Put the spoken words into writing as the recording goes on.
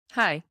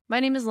Hi, my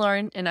name is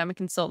Lauren, and I'm a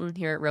consultant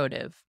here at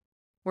Rotive.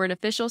 We're an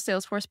official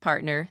Salesforce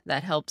partner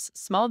that helps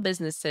small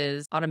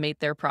businesses automate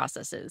their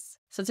processes.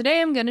 So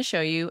today I'm going to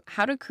show you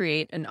how to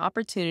create an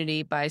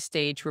opportunity by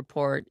stage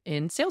report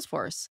in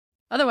Salesforce,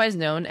 otherwise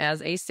known as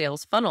a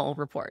sales funnel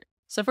report.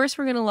 So first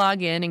we're going to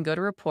log in and go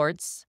to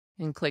reports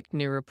and click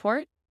new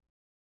report.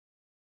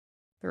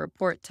 The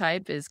report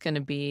type is going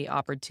to be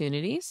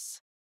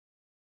opportunities.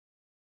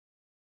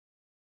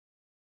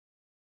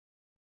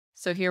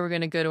 So here we're going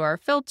to go to our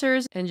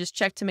filters and just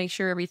check to make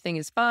sure everything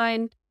is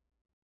fine.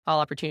 All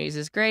opportunities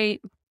is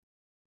great.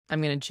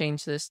 I'm going to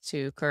change this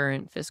to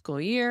current fiscal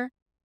year.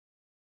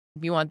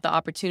 You want the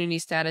opportunity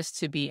status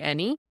to be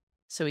any,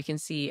 so we can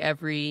see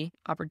every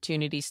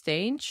opportunity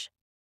stage.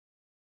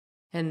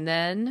 And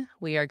then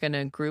we are going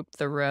to group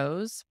the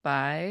rows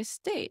by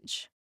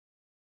stage.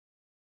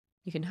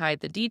 You can hide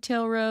the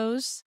detail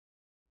rows.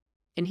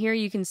 And here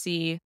you can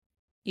see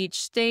each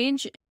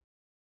stage.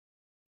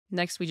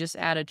 Next, we just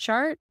add a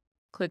chart.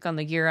 Click on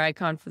the gear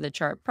icon for the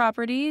chart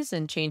properties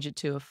and change it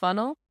to a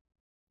funnel.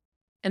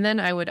 And then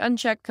I would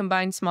uncheck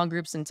combine small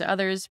groups into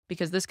others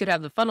because this could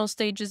have the funnel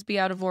stages be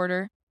out of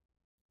order.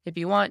 If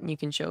you want, you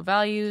can show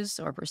values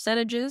or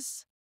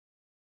percentages.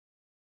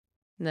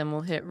 And then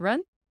we'll hit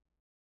run.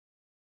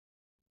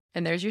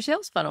 And there's your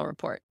sales funnel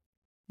report.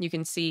 You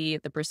can see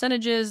the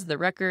percentages, the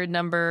record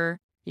number.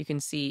 You can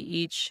see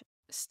each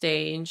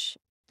stage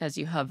as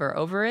you hover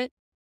over it,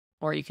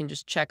 or you can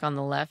just check on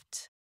the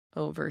left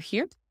over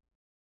here.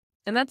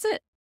 And that's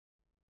it.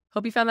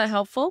 Hope you found that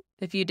helpful.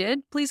 If you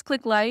did, please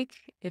click like.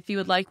 If you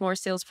would like more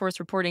Salesforce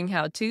reporting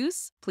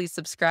how-tos, please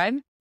subscribe.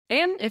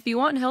 And if you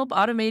want help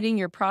automating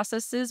your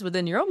processes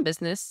within your own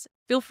business,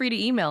 feel free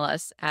to email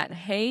us at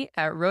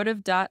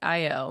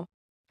hey@rotive.io.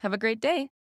 Have a great day.